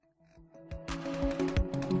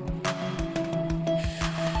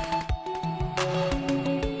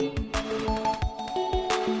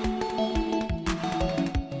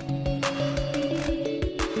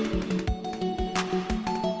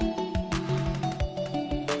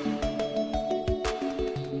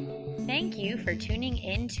you for tuning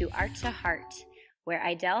in to Art to Heart, where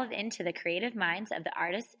I delve into the creative minds of the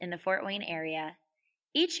artists in the Fort Wayne area.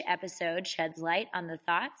 Each episode sheds light on the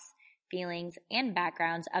thoughts, feelings, and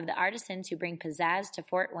backgrounds of the artisans who bring pizzazz to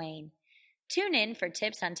Fort Wayne. Tune in for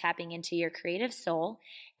tips on tapping into your creative soul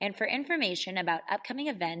and for information about upcoming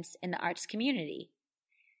events in the arts community.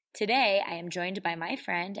 Today, I am joined by my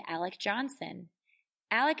friend, Alec Johnson.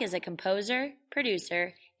 Alec is a composer,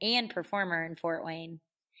 producer, and performer in Fort Wayne.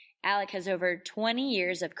 Alec has over 20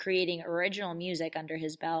 years of creating original music under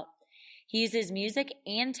his belt. He uses music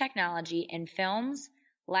and technology in films,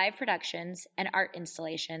 live productions, and art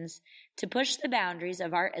installations to push the boundaries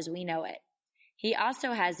of art as we know it. He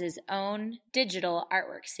also has his own digital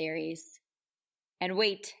artwork series. And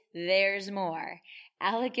wait, there's more.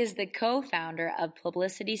 Alec is the co-founder of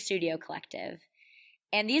Publicity Studio Collective.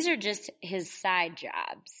 And these are just his side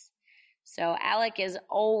jobs. So Alec is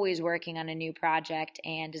always working on a new project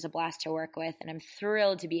and is a blast to work with, and I'm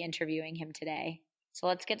thrilled to be interviewing him today. So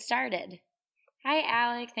let's get started. Hi,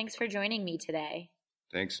 Alec. Thanks for joining me today.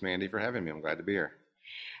 Thanks, Mandy, for having me. I'm glad to be here.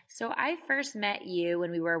 So I first met you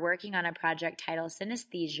when we were working on a project titled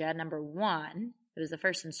Synesthesia #1. It was the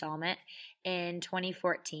first installment in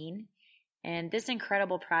 2014. And this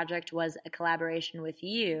incredible project was a collaboration with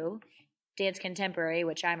you, Dance Contemporary,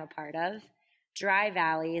 which I'm a part of, Dry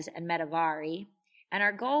Valleys, and Metavari. And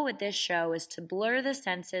our goal with this show is to blur the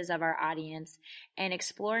senses of our audience and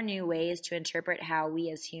explore new ways to interpret how we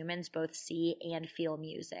as humans both see and feel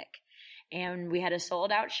music. And we had a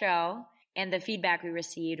sold-out show, and the feedback we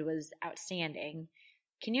received was outstanding.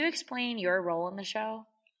 Can you explain your role in the show?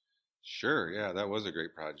 Sure, yeah, that was a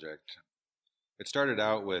great project. It started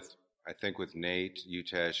out with Nate,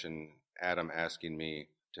 Utesh, and Adam asking me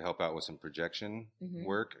to help out with some projection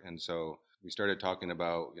work. And so we started talking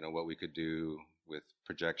about, what we could do with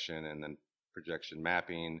projection and then projection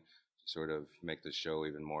mapping to sort of make the show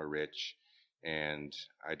even more rich. And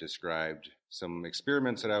I described some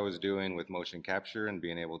experiments that I was doing with motion capture and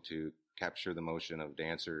being able to capture the motion of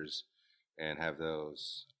dancers and have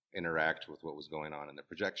those interact with what was going on in the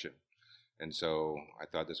projection. And so I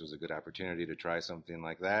thought this was a good opportunity to try something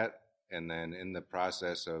like that. And then in the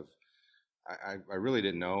process of, I really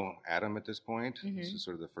didn't know Adam at this point. This is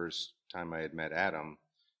sort of the first time I had met Adam.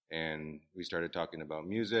 And we started talking about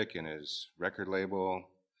music and his record label.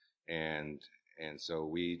 And so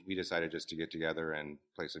we decided just to get together and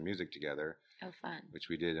play some music together. Oh, fun. Which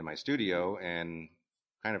we did in my studio. And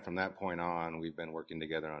kind of from that point on, we've been working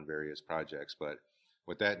together on various projects. But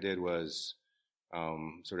what that did was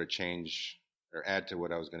sort of change or add to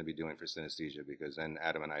what I was going to be doing for Synesthesia, because then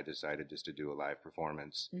Adam and I decided just to do a live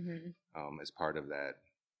performance as part of that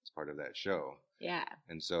show. Yeah.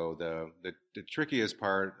 And so the trickiest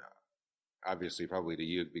part, obviously probably to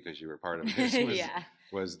you because you were part of this,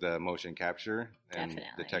 was the motion capture. And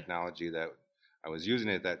Definitely. the technology that I was using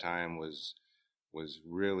at that time was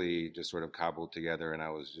really just sort of cobbled together, and I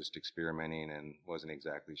was just experimenting and wasn't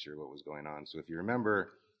exactly sure what was going on. So if you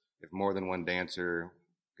remember, if more than one dancer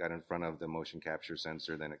got in front of the motion capture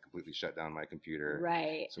sensor, then it completely shut down my computer.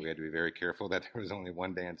 Right. So we had to be very careful that there was only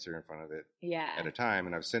one dancer in front of it at a time.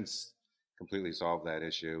 And I've since completely solved that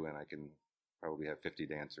issue, and I can probably have 50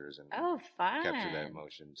 dancers and capture that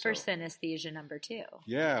motion. For Synesthesia #2.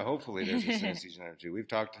 Yeah, hopefully there's a Synesthesia #2. We've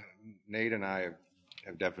talked, Nate and I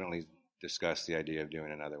have definitely discussed the idea of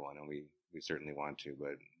doing another one, and we certainly want to,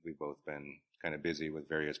 but we've both been kind of busy with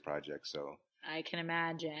various projects. So I can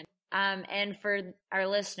imagine. And for our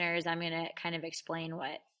listeners, I'm going to kind of explain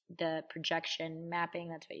what the projection mapping,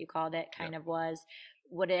 that's what you called it, kind of was.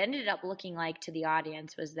 What it ended up looking like to the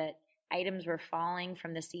audience was that items were falling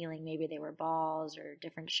from the ceiling. Maybe they were balls or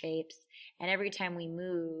different shapes. And every time we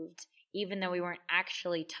moved, even though we weren't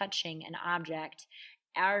actually touching an object,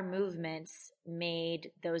 our movements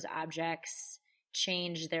made those objects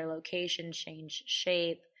change their location, change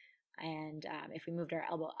shape. And if we moved our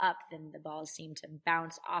elbow up, then the balls seemed to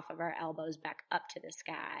bounce off of our elbows back up to the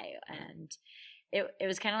sky. And it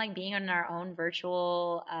was kind of like being on our own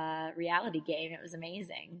virtual reality game. It was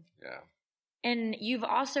amazing. Yeah. And you've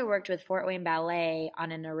also worked with Fort Wayne Ballet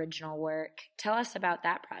on an original work. Tell us about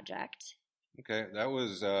that project. Okay. That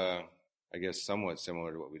was, I guess, somewhat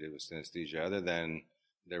similar to what we did with Synesthesia, other than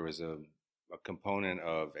there was a component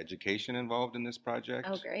of education involved in this project.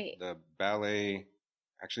 Oh, great. The ballet...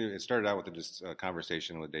 Actually, it started out with just a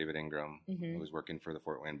conversation with David Ingram, who was working for the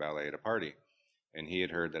Fort Wayne Ballet at a party. And he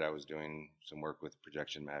had heard that I was doing some work with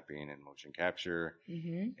projection mapping and motion capture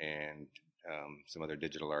and some other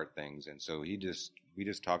digital art things. And so we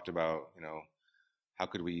just talked about, how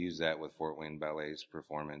could we use that with Fort Wayne Ballet's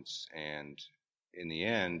performance? And in the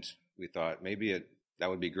end, we thought maybe that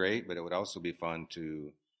would be great, but it would also be fun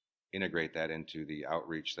to integrate that into the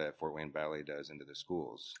outreach that Fort Wayne Ballet does into the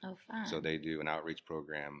schools. Oh, fun. So they do an outreach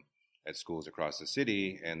program at schools across the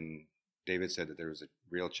city, and David said that there was a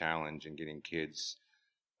real challenge in getting kids,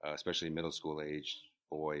 especially middle school age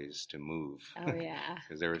boys, to move. Oh, yeah.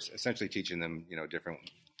 Because they were essentially teaching them, different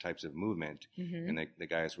types of movement, and the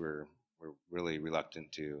guys were really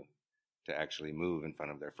reluctant to actually move in front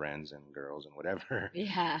of their friends and girls and whatever.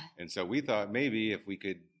 Yeah. And so we thought maybe if we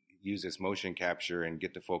could use this motion capture and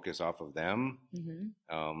get the focus off of them,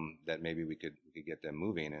 that maybe we could get them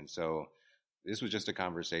moving. And so this was just a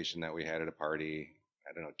conversation that we had at a party.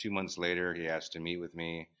 I don't know, 2 months later, he asked to meet with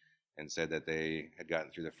me and said that they had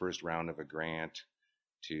gotten through the first round of a grant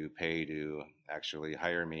to pay to actually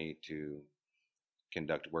hire me to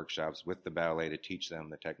conduct workshops with the ballet to teach them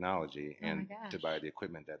the technology and to buy the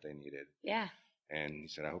equipment that they needed. Yeah. And he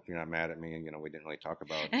said, I hope you're not mad at me. And, we didn't really talk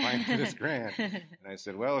about applying for this grant. And I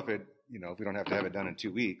said, well, if we don't have to have it done in 2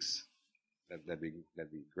 weeks, that'd be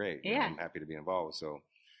great. Yeah. I'm happy to be involved. So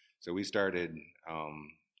we started,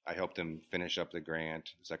 I helped him finish up the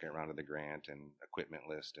grant, the second round of the grant and equipment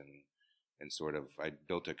list and sort of, I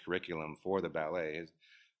built a curriculum for the ballet.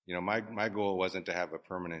 My goal wasn't to have a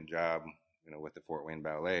permanent job, with the Fort Wayne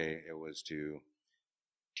Ballet. It was to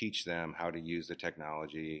teach them how to use the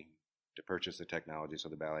technology, to purchase the technology so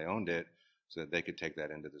the ballet owned it, so that they could take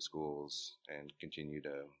that into the schools and continue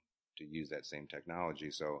to use that same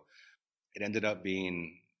technology. So it ended up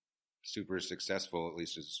being super successful, at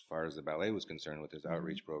least as far as the ballet was concerned, with this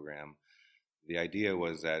outreach program. The idea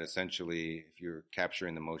was that essentially, if you're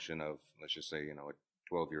capturing the motion of, let's just say,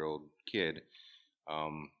 a 12-year-old kid,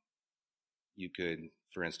 you could,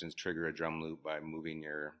 for instance, trigger a drum loop by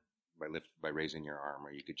by raising your arm,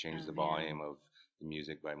 or you could change the volume of the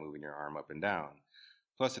music by moving your arm up and down.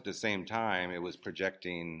 Plus, at the same time, it was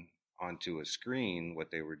projecting onto a screen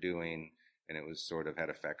what they were doing, and it was sort of had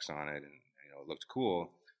effects on it, and it looked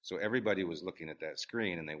cool. So everybody was looking at that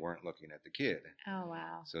screen, and they weren't looking at the kid. Oh,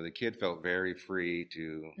 wow. So the kid felt very free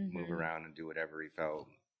to move around and do whatever he felt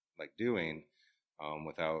like doing,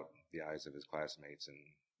 without the eyes of his classmates and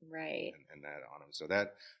that on him. So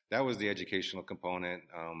that was the educational component.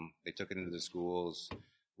 They took it into the schools,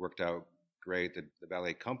 worked out great. The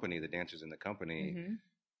ballet company, the dancers in the company,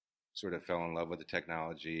 sort of fell in love with the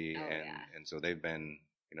technology, and so they've been,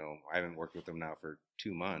 I haven't worked with them now for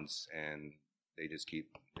 2 months, and they just keep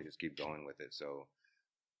going with it. So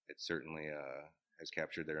it certainly has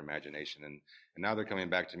captured their imagination, and now they're coming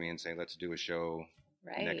back to me and saying, let's do a show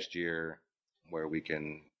next year where we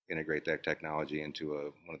can integrate that technology into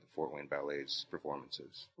one of the Fort Wayne Ballet's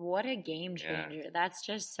performances. What a game changer. Yeah. That's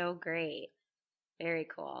just so great. Very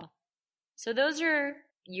cool. So those are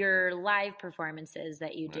your live performances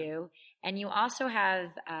that you do, and you also have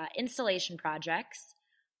installation projects.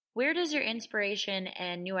 Where does your inspiration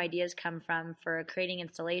and new ideas come from for creating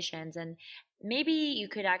installations? And maybe you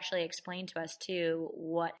could actually explain to us, too,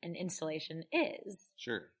 what an installation is.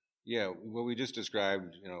 Sure. Yeah, what we just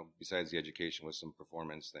described, besides the education, was some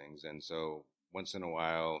performance things. And so once in a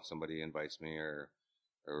while, somebody invites me or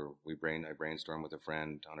I brainstorm with a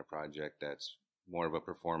friend on a project that's more of a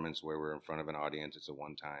performance where we're in front of an audience. It's a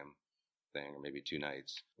one-time thing, or maybe 2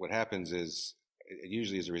 nights. What happens is it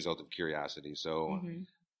usually is a result of curiosity. So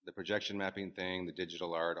the projection mapping thing, the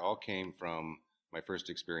digital art, all came from my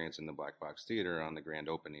first experience in the Black Box Theater on the grand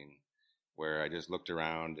opening, where I just looked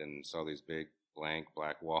around and saw these big blank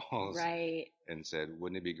black walls, and said,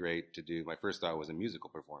 wouldn't it be great to do, my first thought was a musical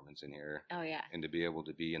performance in here. Oh, yeah. And to be able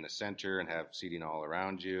to be in the center and have seating all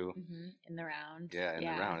around you. In the round. Yeah, in the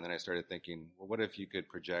round. And then I started thinking, well, what if you could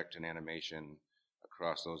project an animation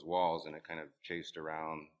across those walls, and it kind of chased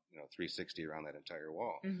around, 360 around that entire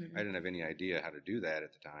wall. I didn't have any idea how to do that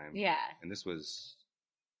at the time. Yeah. And this was,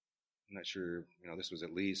 I'm not sure, this was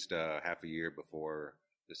at least half a year before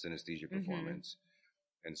the synesthesia performance.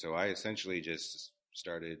 And so I essentially just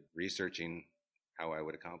started researching how I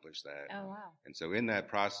would accomplish that. Oh, wow. And so in that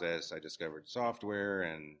process, I discovered software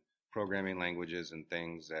and programming languages and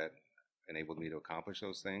things that enabled me to accomplish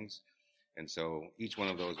those things. And so each one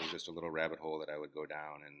of those was just a little rabbit hole that I would go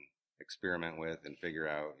down and experiment with and figure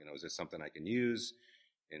out, is this something I can use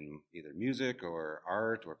in either music or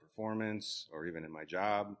art or performance or even in my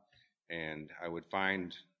job? And I would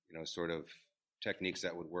find, sort of techniques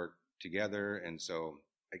that would work together. And so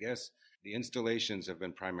I guess the installations have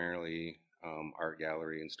been primarily art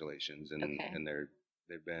gallery installations, and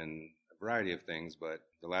they've been a variety of things, but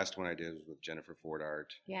the last one I did was with Jennifer Ford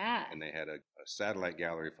Art. Yeah. And they had a satellite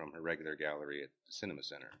gallery from her regular gallery at the Cinema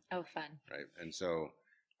Center. Oh, fun. Right. And so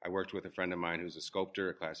I worked with a friend of mine who's a sculptor,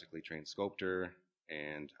 a classically trained sculptor,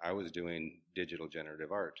 And I was doing digital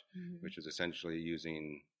generative art, which was essentially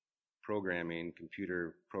using programming,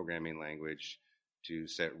 computer programming language to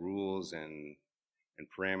set rules and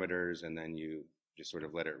parameters, and then you just sort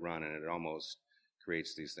of let it run, and it almost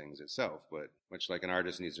creates these things itself. But much like an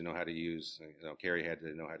artist needs to know how to use, Carrie had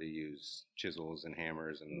to know how to use chisels and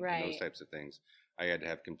hammers and those types of things. I had to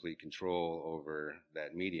have complete control over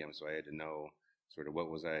that medium, so I had to know sort of what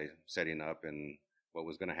was I setting up and what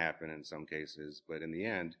was going to happen in some cases. But in the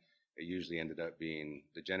end, it usually ended up being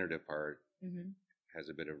the generative part has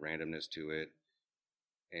a bit of randomness to it.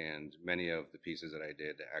 And many of the pieces that I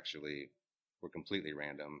did actually were completely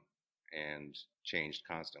random and changed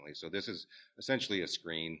constantly. So this is essentially a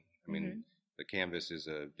screen. I mean, the canvas is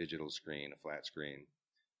a digital screen, a flat screen.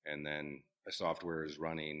 And then a software is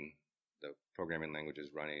running, the programming language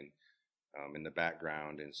is running in the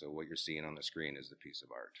background. And so what you're seeing on the screen is the piece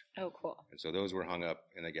of art. Oh, cool. And so those were hung up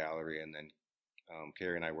in the gallery. And then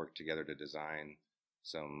Carrie and I worked together to design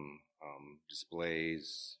some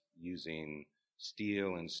displays using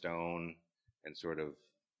steel and stone and sort of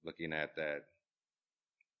looking at that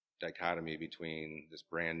dichotomy between this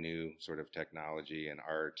brand new sort of technology and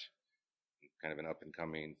art, kind of an up and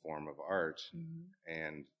coming form of art,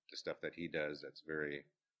 and the stuff that he does that's very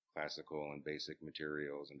classical and basic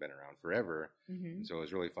materials and been around forever. And so it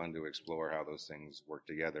was really fun to explore how those things work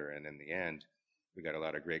together. And in the end, we got a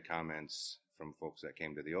lot of great comments from folks that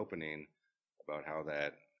came to the opening about how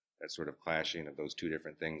that sort of clashing of those two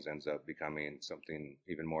different things ends up becoming something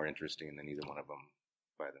even more interesting than either one of them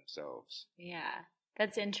by themselves. Yeah.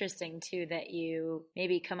 That's interesting, too, that you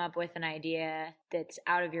maybe come up with an idea that's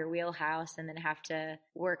out of your wheelhouse and then have to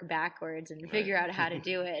work backwards and figure out how to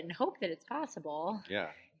do it and hope that it's possible. Yeah.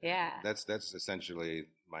 Yeah. That's essentially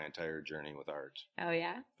my entire journey with art. Oh,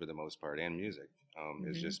 yeah? For the most part, and music.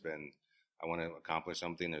 It's just been, I want to accomplish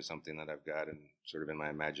something. There's something that I've got and sort of in my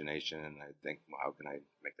imagination, and I think, well, how can I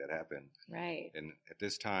make that happen? Right. And at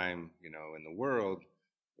this time, in the world,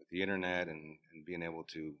 with the internet and being able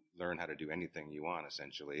to learn how to do anything you want,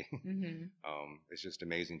 essentially, it's just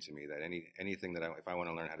amazing to me that anything that if I want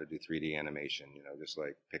to learn how to do 3D animation, just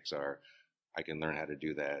like Pixar, I can learn how to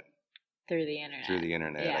do that through the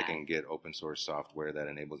internet. Yeah. I can get open source software that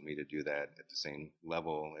enables me to do that at the same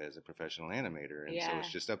level as a professional animator. And so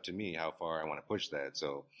it's just up to me how far I want to push that.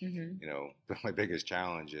 So, my biggest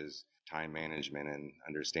challenge is time management and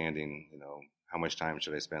understanding, how much time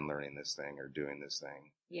should I spend learning this thing or doing this thing?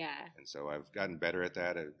 Yeah. And so I've gotten better at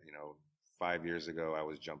that. 5 years ago, I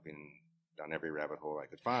was jumping down every rabbit hole I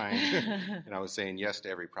could find. And I was saying yes to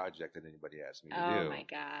every project that anybody asked me to do. Oh my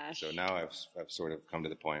gosh. So now I've sort of come to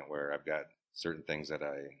the point where I've got certain things that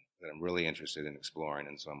I'm really interested in exploring.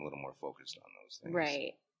 And so I'm a little more focused on those things.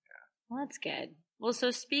 Right. Yeah. Well, that's good. Well, so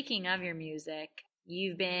speaking of your music,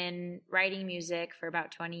 you've been writing music for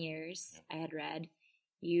about 20 years, I had read.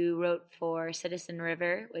 You wrote for Citizen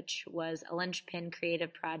River, which was a linchpin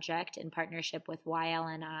creative project in partnership with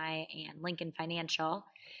YLNI and Lincoln Financial.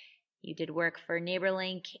 You did work for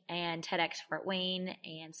NeighborLink and TEDx Fort Wayne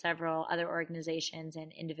and several other organizations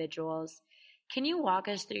and individuals. Can you walk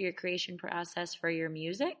us through your creation process for your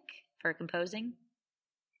music, for composing?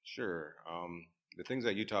 Sure. The things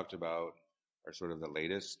that you talked about are sort of the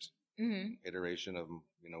latest iteration of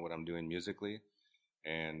what I'm doing musically.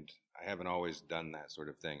 And I haven't always done that sort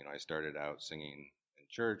of thing. I started out singing in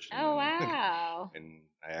church. Oh, wow. And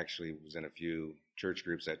I actually was in a few church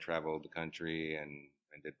groups that traveled the country and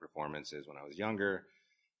did performances when I was younger,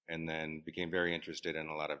 and then became very interested in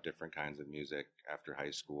a lot of different kinds of music after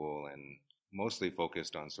high school, and mostly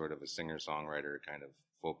focused on sort of a singer-songwriter kind of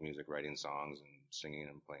folk music, writing songs and singing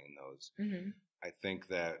and playing those. I think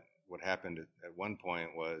that what happened at one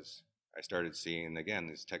point was I started seeing, again,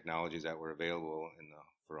 these technologies that were available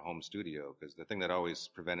for a home studio, because the thing that always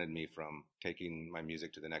prevented me from taking my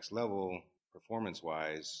music to the next level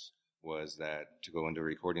performance-wise was that to go into a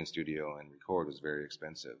recording studio and record was very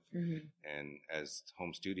expensive. And as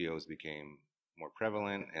home studios became more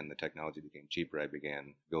prevalent and the technology became cheaper, I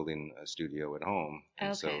began building a studio at home.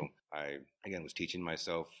 And so I, again, was teaching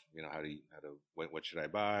myself, what should I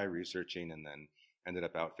buy, researching, and then ended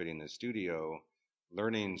up outfitting the studio,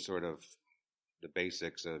 learning sort of the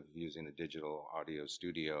basics of using a digital audio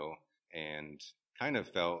studio, and kind of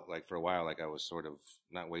felt like for a while like I was sort of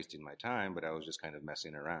not wasting my time, but I was just kind of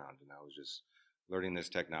messing around, and I was just learning this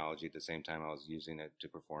technology at the same time I was using it to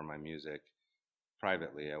perform my music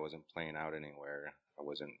privately. I wasn't playing out anywhere. I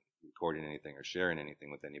wasn't recording anything or sharing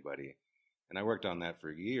anything with anybody. And I worked on that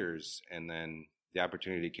for years, and then the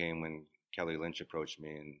opportunity came when Kelly Lynch approached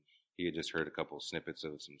me, and he had just heard a couple snippets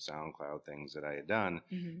of some SoundCloud things that I had done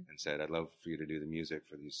and said, I'd love for you to do the music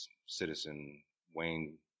for these Citizen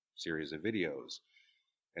Wayne series of videos.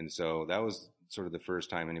 And so that was sort of the first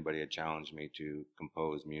time anybody had challenged me to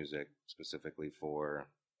compose music specifically for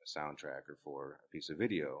a soundtrack or for a piece of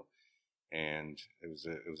video. And it was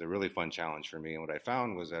a really fun challenge for me. And what I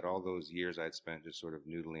found was that all those years I'd spent just sort of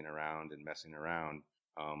noodling around and messing around,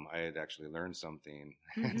 I had actually learned something.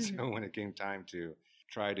 And so when it came time to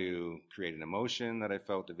try to create an emotion that I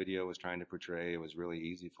felt the video was trying to portray, it was really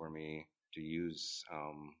easy for me to use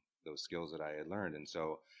those skills that I had learned. And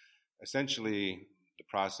so essentially the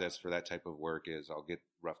process for that type of work is I'll get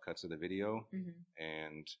rough cuts of the video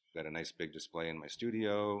and got a nice big display in my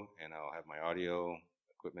studio, and I'll have my audio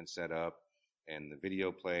equipment set up and the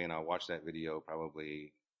video play, and I'll watch that video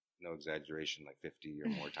probably, no exaggeration, like 50 or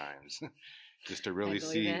more times just to really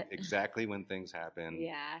see exactly when things happen.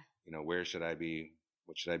 Yeah. You know, what should I be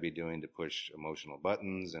doing to push emotional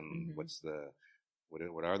buttons, and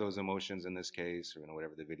what are those emotions in this case, or, you know,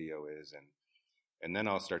 whatever the video is. And then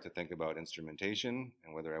I'll start to think about instrumentation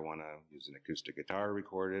and whether I want to use an acoustic guitar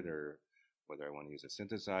recorded or whether I want to use a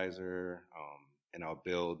synthesizer. And I'll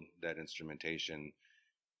build that instrumentation,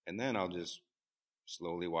 and then I'll just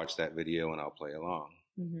slowly watch that video and I'll play along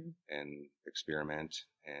and experiment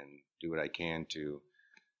and do what I can to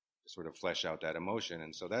sort of flesh out that emotion.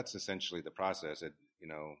 And so that's essentially the process. You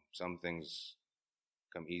know, some things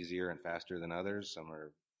come easier and faster than others. Some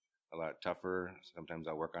are a lot tougher. Sometimes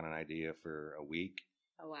I'll work on an idea for a week.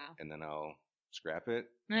 Oh, wow. And then I'll scrap it.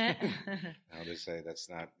 I'll just say that's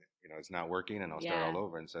not, you know, it's not working, and I'll start all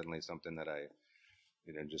over. And suddenly something that I,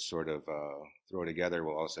 you know, just sort of throw together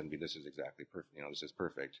will all of a sudden be, this is exactly perfect. You know, this is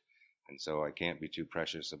perfect. And so I can't be too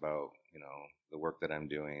precious about, you know, the work that I'm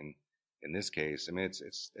doing. In this case, I mean,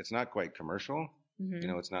 it's not quite commercial. You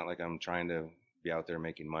know, it's not like I'm trying to be out there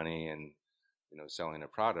making money and, you know, selling a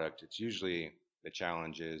product. It's usually the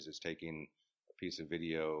challenge is taking a piece of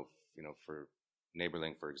video, you know, for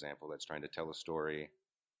Neighborling, for example, that's trying to tell a story,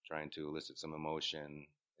 trying to elicit some emotion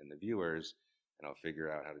in the viewers, and I'll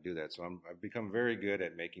figure out how to do that. So I've become very good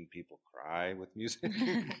at making people cry with music.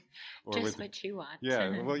 Or just what you want.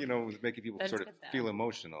 Yeah, well, you know, making people sort of good, feel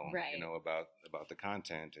emotional, right, you know, about the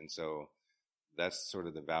content. And so that's sort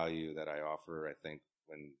of the value that I offer, I think,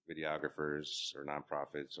 when videographers or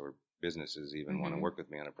nonprofits or businesses even want to work with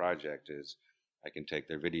me on a project, is I can take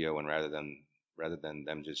their video, and rather than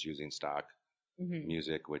them just using stock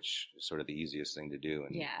music, which is sort of the easiest thing to do.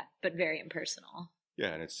 And yeah, but very impersonal.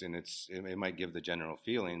 Yeah, and it might give the general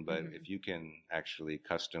feeling, but if you can actually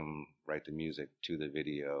custom write the music to the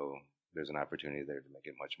video, there's an opportunity there to make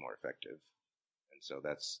it much more effective. And so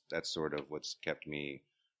that's sort of what's kept me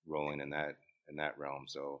rolling in that realm.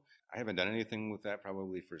 So I haven't done anything with that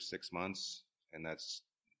probably for 6 months, and that's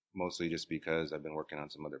mostly just because I've been working on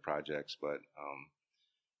some other projects, but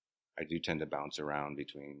I do tend to bounce around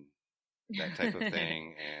between that type of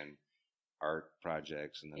thing and art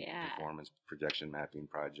projects and then performance projection mapping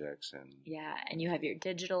projects. And you have your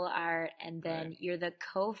digital art, and then you're the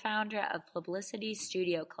co-founder of Publicity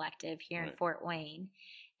Studio Collective here in Fort Wayne.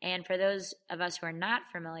 And for those of us who are not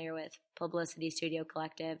familiar with Publicity Studio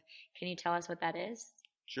Collective, can you tell us what that is?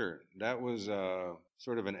 Sure. That was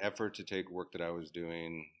sort of an effort to take work that I was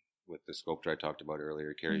doing with the sculptor I talked about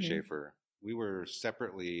earlier, Carrie Schaefer. We were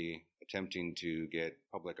separately attempting to get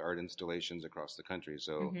public art installations across the country.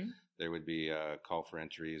 So there would be a call for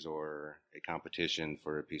entries or a competition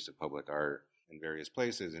for a piece of public art in various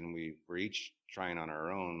places. And we were each trying on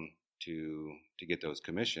our own to get those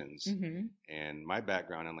commissions. And my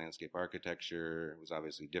background in landscape architecture was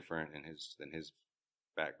obviously different than his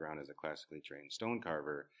background as a classically trained stone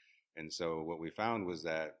carver. And so what we found was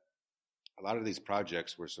that a lot of these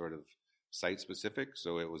projects were sort of site specific.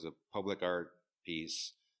 So it was a public art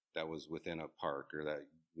piece that was within a park, or that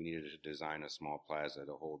we needed to design a small plaza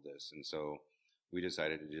to hold this. And so we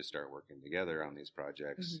decided to just start working together on these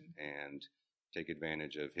projects and take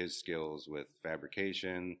advantage of his skills with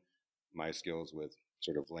fabrication, my skills with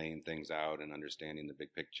sort of laying things out and understanding the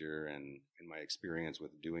big picture, and my experience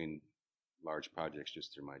with doing large projects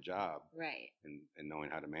just through my job. Right. And knowing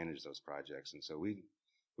how to manage those projects. And so we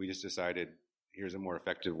just decided, here's a more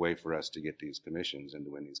effective way for us to get these commissions and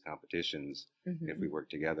to win these competitions if we work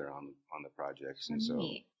together on the projects. And so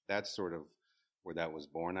that's sort of where that was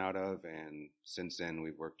born out of. And since then,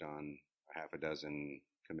 we've worked on a half a dozen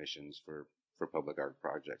commissions for public art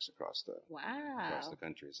projects across the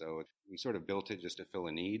country. So we sort of built it just to fill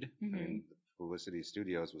a need. I mean, the Publicity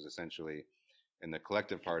Studios was essentially, and the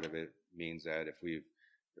collective part of it means that if we've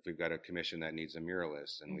got a commission that needs a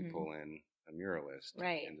muralist, and we pull in a muralist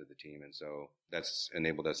into the team. And so that's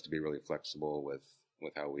enabled us to be really flexible with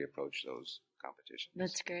how we approach those competitions.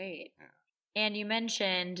 That's great. Yeah. And you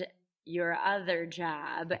mentioned your other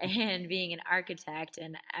job and being an architect.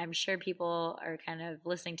 And I'm sure people are kind of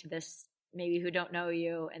listening to this, maybe who don't know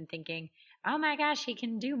you, and thinking, oh my gosh, he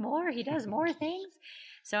can do more. He does more things.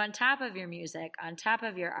 So on top of your music, on top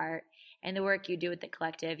of your art and the work you do with the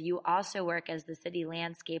collective, you also work as the city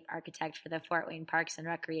landscape architect for the Fort Wayne Parks and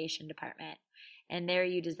Recreation Department. And there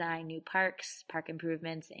you design new parks, park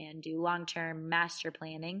improvements, and do long-term master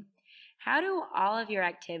planning. How do all of your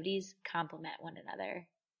activities complement one another?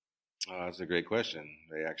 That's a great question.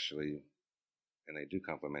 They do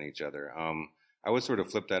complement each other. I would sort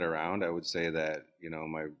of flip that around. I would say that,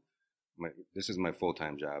 this is my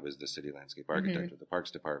full-time job as the city landscape architect of the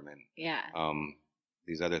Parks Department. Yeah.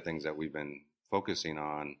 These other things that we've been focusing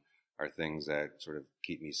on are things that sort of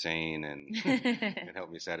keep me sane and help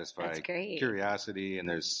me satisfy curiosity. And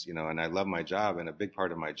there's, and I love my job, and a big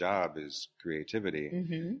part of my job is creativity.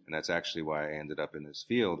 And that's actually why I ended up in this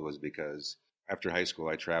field, was because after high school,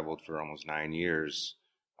 I traveled for almost 9 years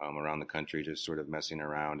around the country, just sort of messing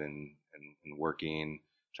around and working,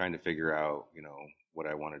 trying to figure out, what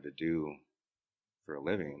I wanted to do for a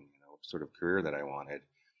living, sort of career that I wanted.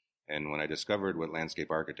 And when I discovered what landscape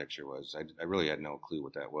architecture was, I really had no clue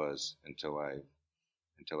what that was until I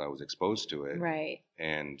was exposed to it. Right.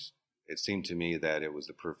 And it seemed to me that it was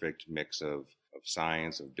the perfect mix of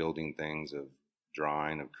science, of building things, of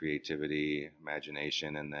drawing, of creativity,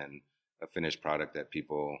 imagination, and then a finished product that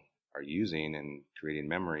people are using and creating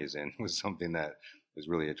memories in was something that was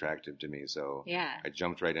really attractive to me. So yeah. I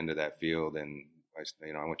jumped right into that field, and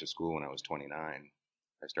I went to school when I was 29.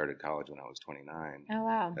 I started college when I was 29. Oh,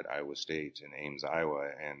 wow. At Iowa State in Ames, Iowa.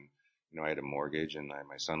 And, I had a mortgage, and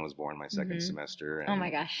my son was born my second semester. And oh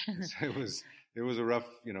my gosh. it was a rough,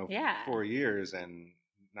 4 years and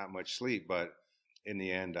not much sleep. But in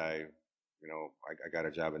the end, I got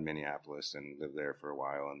a job in Minneapolis and lived there for a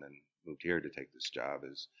while, and then moved here to take this job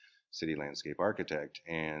as city landscape architect.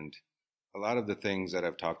 And a lot of the things that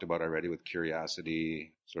I've talked about already with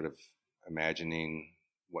curiosity, sort of imagining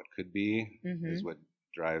what could be, is what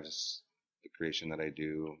drives the creation that I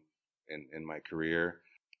do in my career.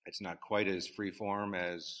 It's not quite as freeform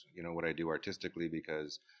as, what I do artistically,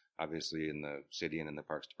 because obviously in the city and in the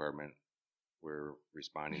Parks Department, we're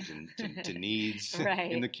responding to needs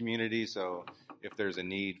right. in the community. So if there's a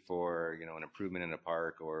need for, an improvement in a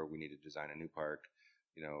park, or we need to design a new park,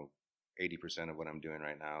 80% of what I'm doing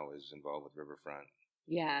right now is involved with Riverfront.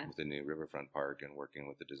 Yeah. With the new Riverfront Park, and working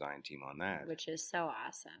with the design team on that. Which is so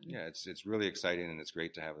awesome. Yeah, it's really exciting, and it's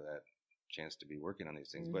great to have that chance to be working on these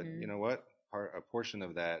things. But you know what? A portion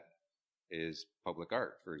of that is public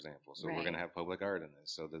art, for example. So we're going to have public art in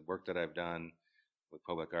this. So the work that I've done with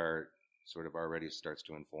public art sort of already starts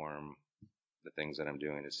to inform the things that I'm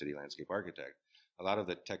doing as city landscape architect. A lot of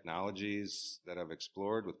the technologies that I've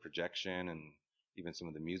explored with projection, and even some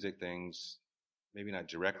of the music things, maybe not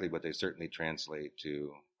directly, but they certainly translate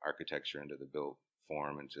to architecture, into the built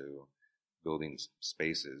form, into building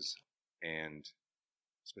spaces. And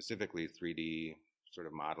specifically 3D sort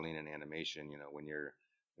of modeling and animation, when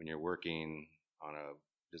you're working on a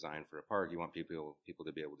design for a park, you want people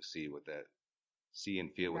to be able to see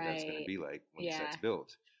and feel what that's going to be like when the set's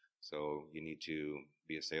built. So you need to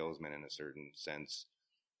be a salesman in a certain sense.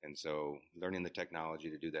 And so learning the technology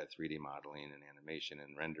to do that 3D modeling and animation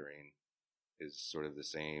and rendering is sort of the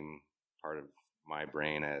same part of my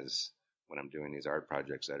brain as when I'm doing these art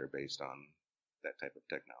projects that are based on that type of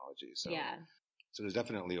technology. So, so there's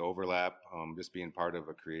definitely overlap. Just being part of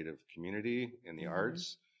a creative community in the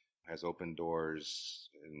arts has opened doors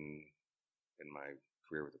in my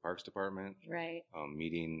career with the Parks Department. Right.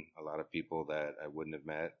 Meeting a lot of people that I wouldn't have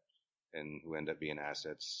met, and who end up being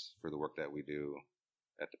assets for the work that we do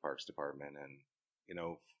at the Parks Department. And,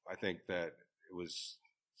 I think that it was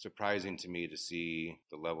surprising to me to see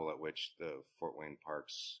the level at which the Fort Wayne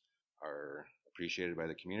parks are appreciated by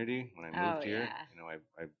the community when I moved here.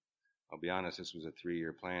 Yeah. I'll be honest, this was a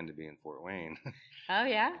 3-year plan to be in Fort Wayne. Oh,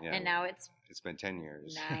 yeah? And now it's been 10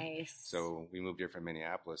 years. Nice. So we moved here from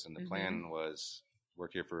Minneapolis, and the plan was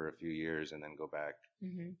work here for a few years and then go back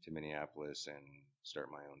to Minneapolis and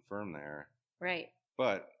start my own firm there. Right.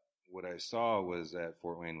 But what I saw was that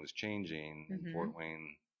Fort Wayne was changing, and Fort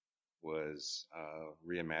Wayne was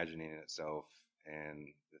reimagining itself, and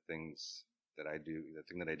the things that I do, the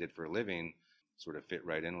thing that I did for a living, sort of fit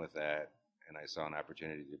right in with that, and I saw an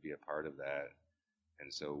opportunity to be a part of that.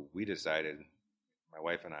 And so we decided, my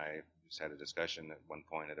wife and I just had a discussion at one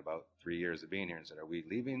point at about 3 years of being here, and said, are we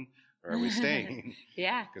leaving or are we staying?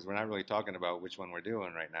 Yeah. Because we're not really talking about which one we're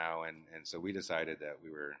doing right now. And so we decided that we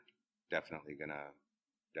were definitely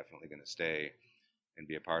gonna stay and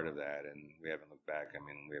be a part of that. And we haven't looked back. I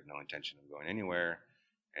mean, we have no intention of going anywhere.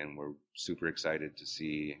 and we're super excited to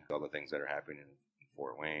see all the things that are happening in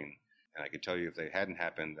Fort Wayne. And I could tell you, if they hadn't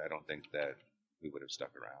happened, I don't think that we would have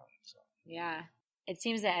stuck around. So. Yeah. It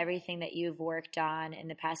seems that everything that you've worked on in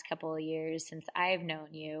the past couple of years since I've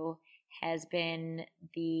known you has been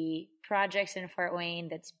the projects in Fort Wayne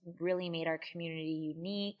that's really made our community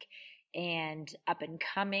unique and up and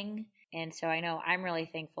coming. And so I know I'm really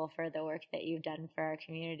thankful for the work that you've done for our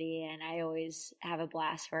community, and I always have a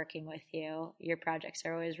blast working with you. Your projects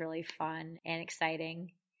are always really fun and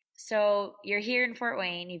exciting. So you're here in Fort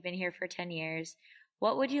Wayne. You've been here for 10 years.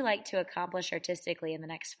 What would you like to accomplish artistically in the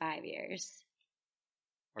next 5 years?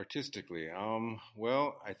 Artistically,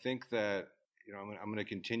 well, I think that I'm going to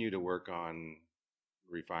continue to work on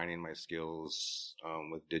refining my skills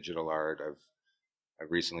with digital art.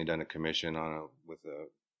 I've recently done a commission with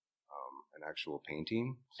an actual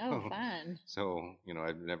painting. Oh, fun! So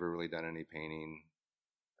I've never really done any painting.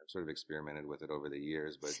 I've sort of experimented with it over the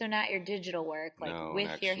years, but so not your digital work, like no,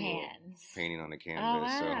 with your hands, painting on a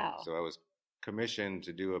canvas. Oh, wow. So I was commissioned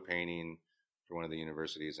to do a painting for one of the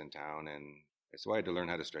universities in town, and so I had to learn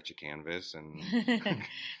how to stretch a canvas and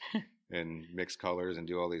and mix colors and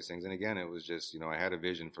do all these things. And again, it was just I had a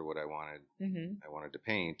vision for what I wanted. Mm-hmm. I wanted to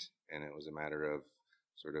paint, and it was a matter of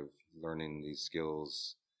sort of learning these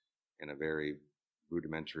skills in a very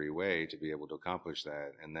rudimentary way to be able to accomplish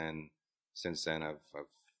that. And then since then, I've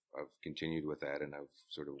continued with that, and I've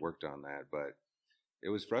sort of worked on that. But it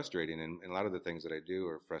was frustrating, and a lot of the things that I do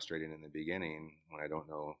are frustrating in the beginning when I don't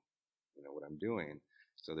know, what I'm doing.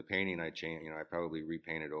 So the painting I changed, I probably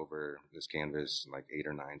repainted over this canvas like 8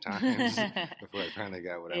 or 9 times before I finally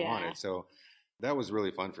got what I wanted. So that was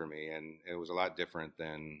really fun for me, and it was a lot different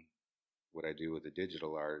than what I do with the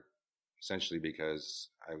digital art, essentially because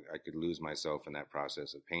I could lose myself in that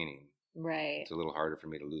process of painting. Right. It's a little harder for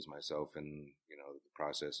me to lose myself in, the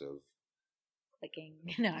process of clicking.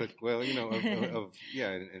 No.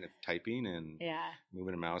 And typing and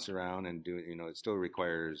moving a mouse around and doing, it still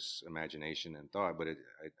requires imagination and thought, but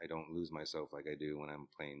I don't lose myself like I do when I'm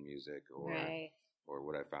playing music or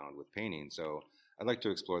what I found with painting. So I'd like to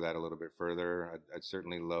explore that a little bit further. I'd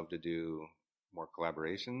certainly love to do more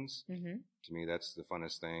collaborations. Mm-hmm. To me, that's the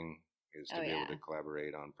funnest thing, is to be able to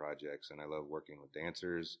collaborate on projects. And I love working with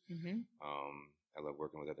dancers. Mm-hmm. I love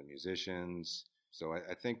working with other musicians. So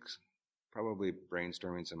I think probably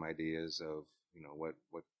brainstorming some ideas of,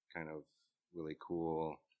 what kind of really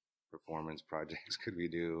cool performance projects could we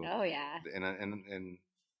do? Oh yeah. And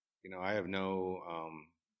I have no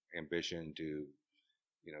ambition to,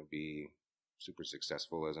 be super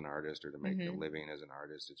successful as an artist or to make a living as an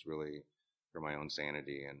artist. It's really for my own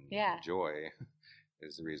sanity and joy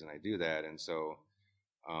is the reason I do that. And so,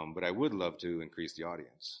 but I would love to increase the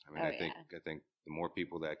audience. I mean, I think the more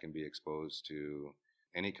people that can be exposed to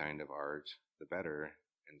any kind of art, the better.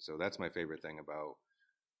 And so that's my favorite thing about,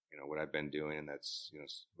 what I've been doing. And that's,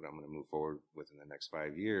 what I'm going to move forward with in the next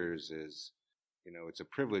 5 years is, it's a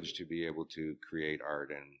privilege to be able to create art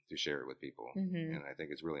and to share it with people. Mm-hmm. And I think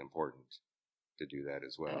it's really important to do that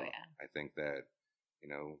as well. Oh, yeah. I think that,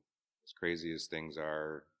 as crazy as things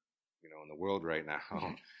are, in the world right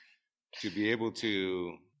now, to be able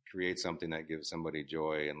to create something that gives somebody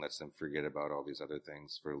joy and lets them forget about all these other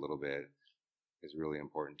things for a little bit is really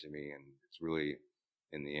important to me. And it's really,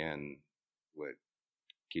 in the end, what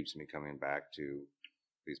keeps me coming back to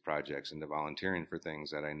these projects and to volunteering for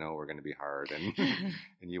things that I know are going to be hard. And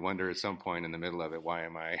and you wonder at some point in the middle of it, why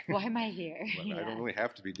am I here? Well, I don't really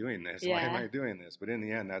have to be doing this. Why am I doing this? But in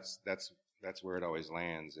the end, that's where it always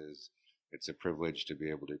lands, is it's a privilege to be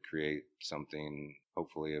able to create something,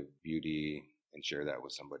 hopefully of beauty, and share that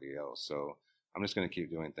with somebody else. So I'm just going to keep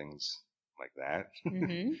doing things like that.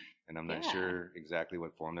 Mm-hmm. And I'm not sure exactly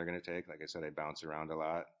what form they're going to take. Like I said, I bounce around a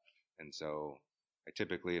lot. And so I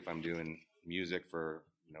typically, if I'm doing music for,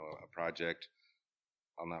 a project,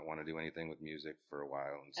 I'll not want to do anything with music for a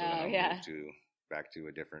while. And so then I'll move back to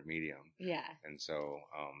a different medium. Yeah. And so,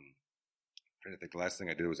 I think the last thing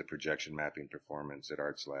I did was a projection mapping performance at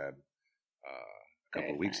Arts Lab a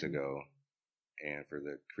couple of weeks ago, and for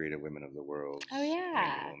the Creative Women of the World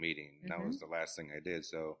annual meeting. Mm-hmm. That was the last thing I did.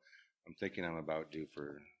 So I'm thinking I'm about due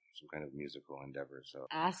for some kind of musical endeavor. So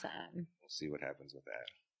awesome. We'll see what happens with that.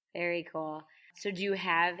 Very cool. So do you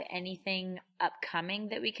have anything upcoming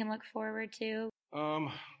that we can look forward to?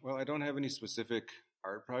 Well, I don't have any specific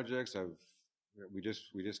art projects. We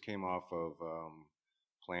just came off of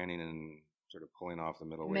planning and sort of pulling off the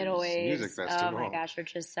Middle Waves Music Festival. Oh my gosh,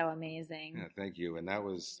 which is so amazing. Yeah, thank you. And that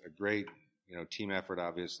was a great, team effort,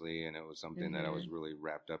 obviously, and it was something that I was really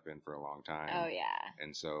wrapped up in for a long time. Oh yeah.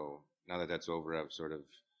 And so now that that's over,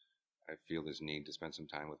 I feel this need to spend some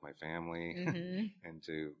time with my family and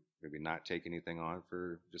to maybe not take anything on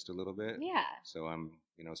for just a little bit. Yeah. So I'm,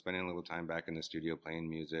 spending a little time back in the studio playing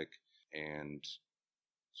music and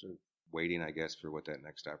sort of waiting, I guess, for what that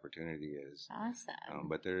next opportunity is. Awesome.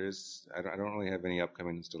 But I don't really have any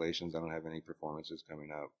upcoming installations. I don't have any performances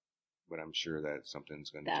coming up, but I'm sure that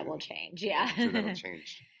something's going to... That will change, yeah. I'm sure that'll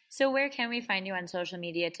change. So where can we find you on social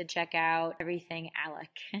media to check out everything Alec?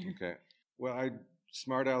 Okay. Well,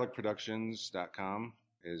 smartalecproductions.com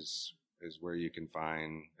is where you can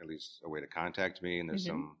find at least a way to contact me. And there's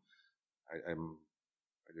I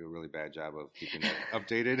do a really bad job of keeping that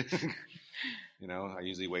updated. I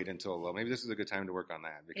usually wait until maybe this is a good time to work on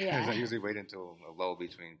that, because I usually wait until a lull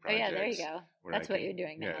between projects. Oh yeah, there you go. That's what you're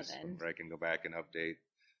doing now then. Where I can go back and update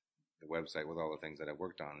the website with all the things that I've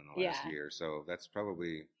worked on in the last year. So that's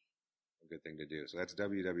probably a good thing to do. So that's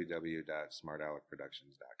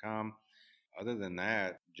www.smartalecproductions.com. Other than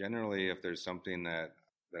that, generally, if there's something that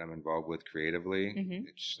I'm involved with creatively,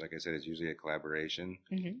 which, like I said, is usually a collaboration.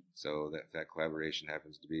 So that collaboration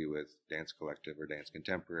happens to be with Dance Collective or Dance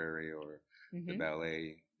Contemporary or the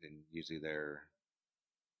ballet, and usually they're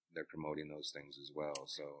promoting those things as well.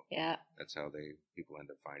 So that's how people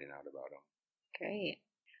end up finding out about them. Great.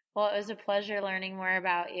 Well, it was a pleasure learning more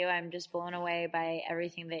about you. I'm just blown away by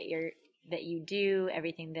everything that you do,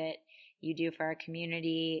 everything that you do for our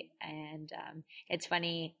community. And it's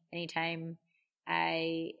funny, anytime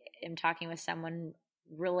I am talking with someone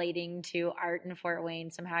relating to art in Fort Wayne,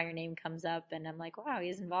 somehow your name comes up and I'm like, wow,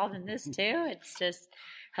 he's involved in this too. It's just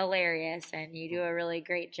hilarious. And you do a really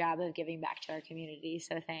great job of giving back to our community.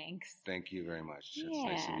 So thanks. Thank you very much. It's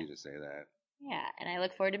nice of you to say that. Yeah. And I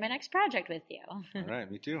look forward to my next project with you. All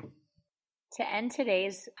right. Me too. To end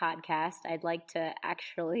today's podcast, I'd like to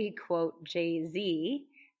actually quote Jay-Z.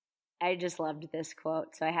 I just loved this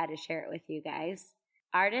quote, so I had to share it with you guys.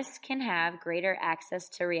 Artists can have greater access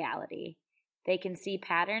to reality. They can see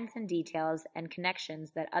patterns and details and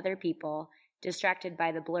connections that other people, distracted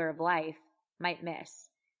by the blur of life, might miss.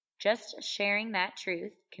 Just sharing that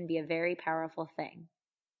truth can be a very powerful thing.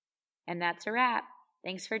 And that's a wrap.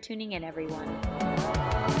 Thanks for tuning in, everyone.